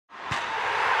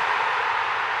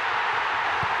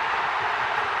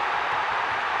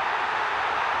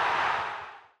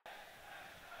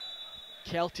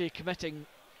Kelty committing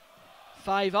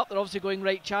 5 up. They're obviously going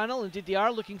right channel. Indeed they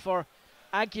are, looking for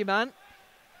Aguiman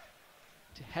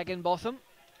to Higginbotham.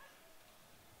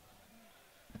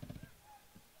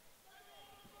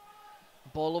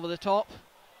 Ball over the top.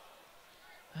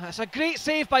 That's a great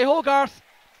save by Hogarth.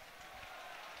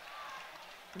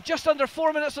 Just under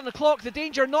 4 minutes on the clock. The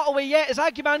danger not away yet as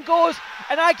Aguiman goes,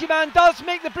 and Aguiman does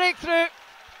make the breakthrough.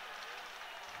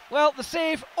 Well, the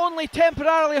save only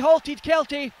temporarily halted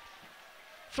Kelty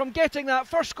from getting that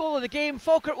first goal of the game.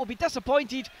 Falkirk will be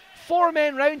disappointed. 4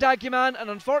 men round Aguiman, and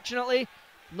unfortunately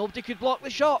nobody could block the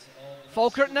shot.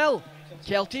 Falkirk 0,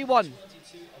 Kelty 1.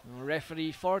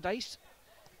 Referee Fordyce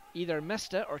either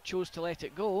missed it or chose to let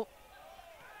it go,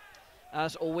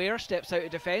 as O'Ware steps out of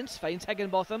defence, finds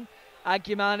Higginbotham.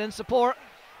 Aguiman in support.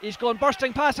 He's gone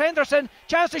bursting past Henderson.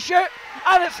 Chance to shoot,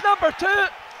 and it's number 2.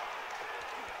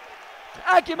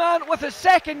 Aguiman with his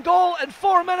second goal in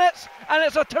 4 minutes, and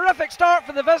it's a terrific start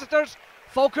for the visitors.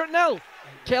 Falkirk 0,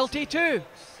 Kelty 2.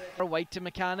 Wide to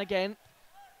McCann again.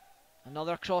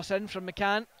 Another cross in from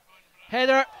McCann.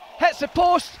 Header hits the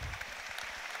post.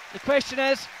 The question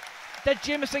is, did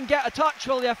Jameson get a touch?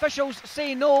 Well, the officials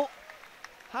say no.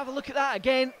 Have a look at that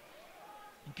again.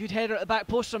 Good header at the back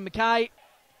post from Mackay.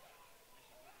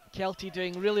 Kelty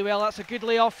doing really well. That's a good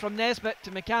layoff from Nesbitt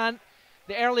to McCann.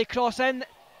 The early cross in,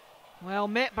 well,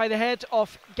 met by the head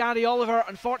of Gary Oliver.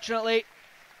 Unfortunately,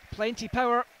 plenty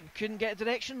power, couldn't get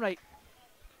direction right.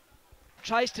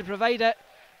 Tries to provide it.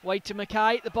 Wide to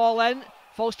Mackay, the ball in,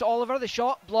 falls to Oliver, the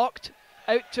shot blocked.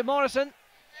 Out to Morrison.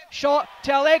 Shot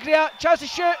to Allegria, chance to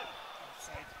shoot.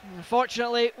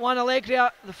 Unfortunately, Juan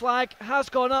Allegria, the flag has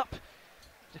gone up.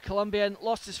 The Colombian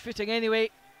lost his footing anyway.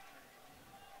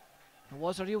 It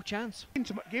was a real chance.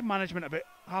 Game management about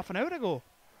half an hour ago.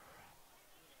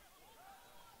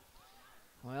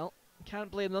 Well,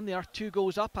 can't blame them. They are 2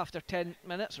 goals up after 10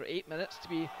 minutes, or 8 minutes to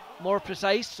be more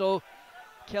precise. So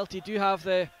Kelty do have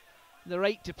the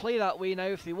right to play that way now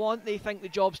if they want. They think the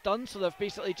job's done, so they've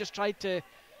basically just tried to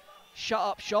shut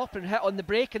up shop and hit on the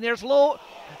break. And there's Lowe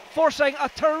forcing a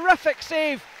terrific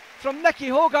save from Nicky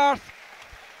Hogarth.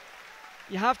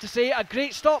 You have to say, a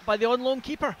great stop by the on-loan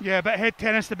keeper. Yeah, a bit head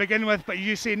tennis to begin with, but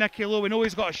you say Nicky Lowe, we know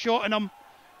he's got a shot in him,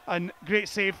 and great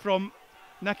save from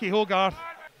Nicky Hogarth.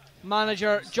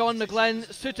 Manager John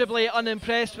McGlynn suitably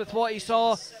unimpressed with what he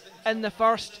saw in the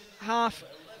first half.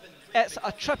 It's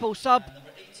a triple sub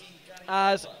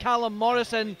as Callum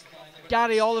Morrison,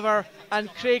 Gary Oliver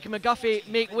and Craig McGuffey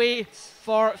make way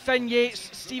for Finn Yates,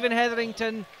 Stephen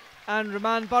Hetherington and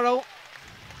Roman Burrow.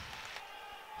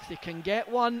 If they can get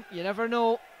one, you never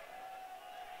know.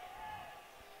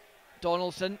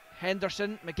 Donaldson,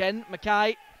 Henderson, McGinn,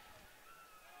 Mackay.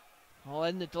 All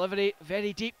in the delivery,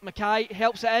 very deep. Mackay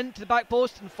helps it in to the back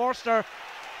post, and Forster,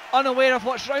 unaware of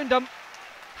what's round him,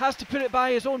 has to put it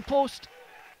by his own post.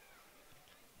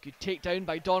 Good takedown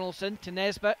by Donaldson to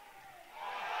Nesbitt.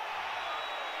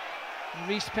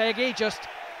 Rhys Peggy just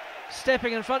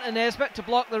stepping in front of Nesbitt to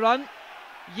block the run.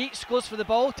 Yeats goes for the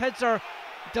ball. Tidser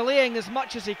delaying as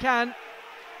much as he can.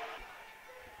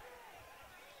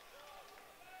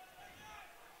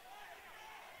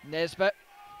 Nesbitt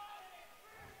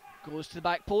goes to the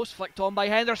back post, flicked on by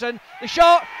Henderson. The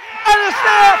shot, and it's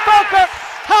there! Falkirk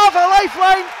have a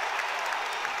lifeline.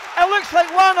 It looks like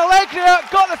Juan Allegria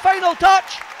got the final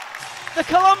touch. The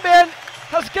Colombian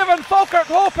has given Falkirk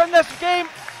hope in this game.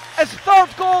 His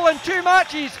 3rd goal in 2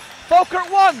 matches. Falkirk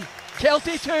 1,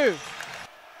 Kelty 2.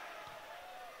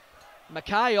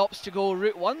 Mackay opts to go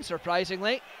route 1,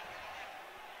 surprisingly.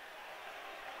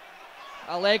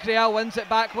 Allegria wins it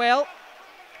back well.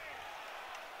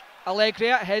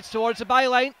 Allegria heads towards the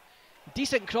byline.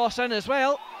 Decent cross in as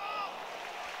well.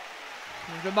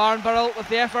 Roman Burrell with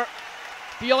the effort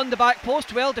beyond the back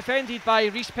post, well defended by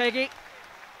Rhys Peggy.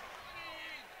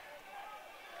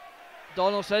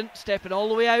 Donaldson stepping all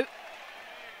the way out.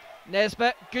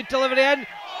 Nesbitt, good delivery in,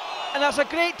 and that's a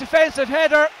great defensive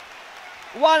header.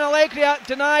 Juan Allegria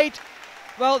denied.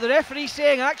 Well, the referee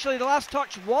saying actually the last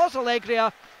touch was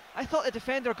Allegria. I thought the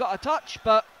defender got a touch,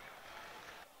 but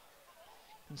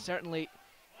can certainly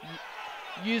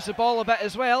use the ball a bit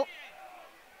as well.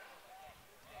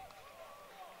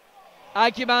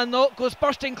 Aguiman though goes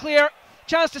bursting clear,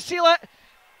 chance to seal it.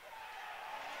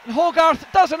 And Hogarth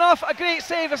does enough. A great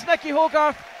save as Nicky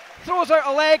Hogarth throws out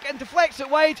a leg and deflects it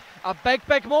wide. A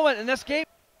big moment in this game.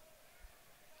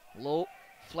 Lowe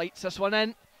flights this one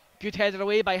in. Good header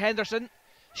away by Henderson.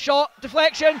 Shot,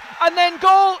 deflection, and then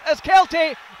goal as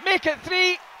Kelty make it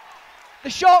 3. The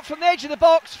shot from the edge of the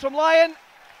box from Lyon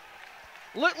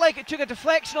looked like it took a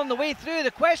deflection on the way through. The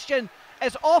question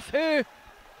is off who?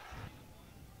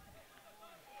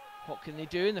 What can they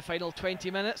do in the final 20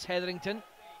 minutes? Hetherington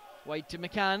wide to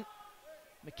McCann.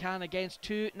 McCann against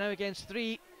 2, now against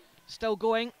 3. Still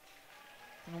going.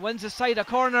 And wins the side a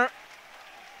corner.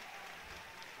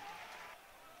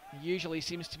 He usually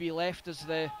seems to be left as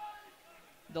the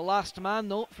last man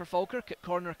though for Falkirk at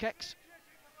corner kicks.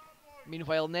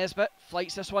 Meanwhile Nesbitt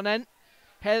flights this one in.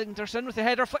 Hetherington with the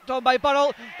header flicked on by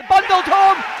Burrell. Bundled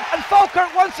home, and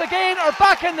Falkirk once again are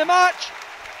back in the match.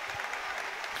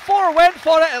 4 went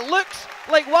for it. It looks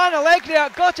like Juan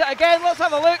Alegria got it again. Let's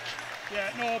have a look.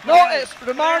 Yeah, no, it's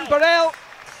Romain Burrell.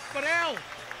 Burrell.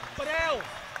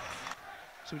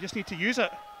 So we just need to use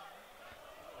it.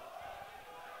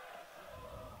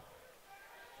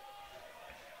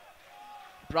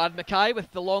 Brad Mackay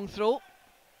with the long throw.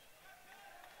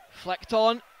 Flicked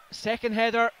on. Second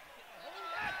header.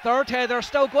 Third header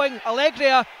still going.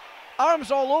 Alegria, arms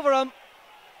all over him.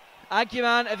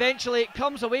 Aguiman eventually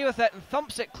comes away with it and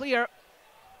thumps it clear.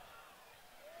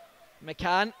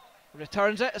 McCann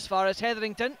returns it as far as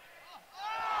Hetherington.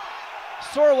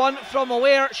 Sore one from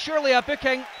O'Ware, surely a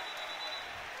booking.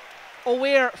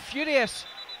 O'Ware furious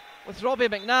with Robbie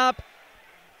McNabb.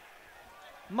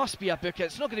 Must be a booking,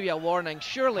 it's not going to be a warning,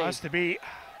 surely. Has to be.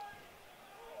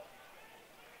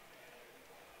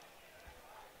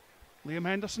 Liam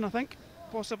Henderson, I think,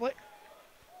 possibly.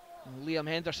 Liam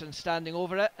Henderson standing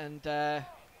over it, and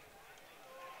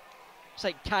it's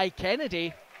like Kai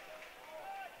Kennedy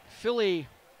fully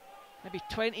maybe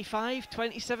 25,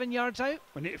 27 yards out.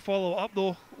 We need to follow it up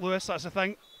though, Lewis, that's the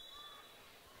thing.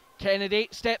 Kennedy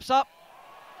steps up,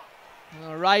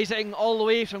 rising all the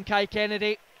way from Kai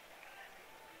Kennedy.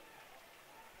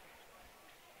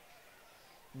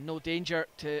 No danger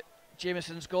to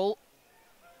Jameson's goal.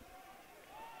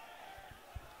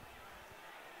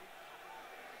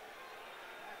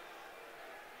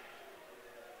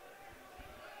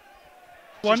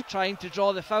 Just trying to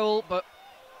draw the foul, but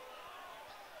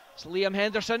it's Liam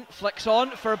Henderson, flicks on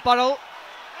for Burrell,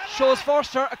 shows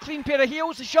Forster a clean pair of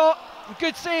heels, the shot,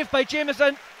 good save by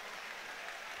Jameson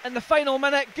in the final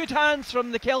minute, good hands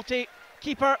from the Kelty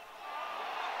keeper.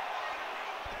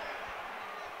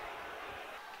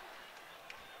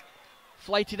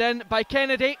 Flighted in by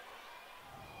Kennedy,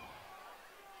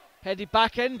 headed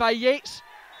back in by Yates,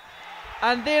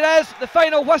 and there is the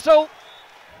final whistle.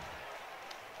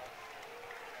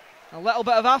 A little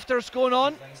bit of afters going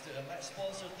on.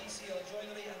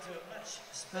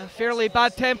 A fairly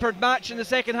bad-tempered match in the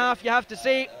second half, you have to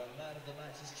say.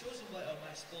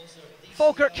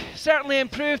 Falkirk certainly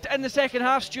improved in the second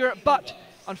half, Stuart, but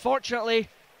unfortunately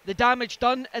the damage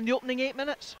done in the opening 8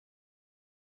 minutes.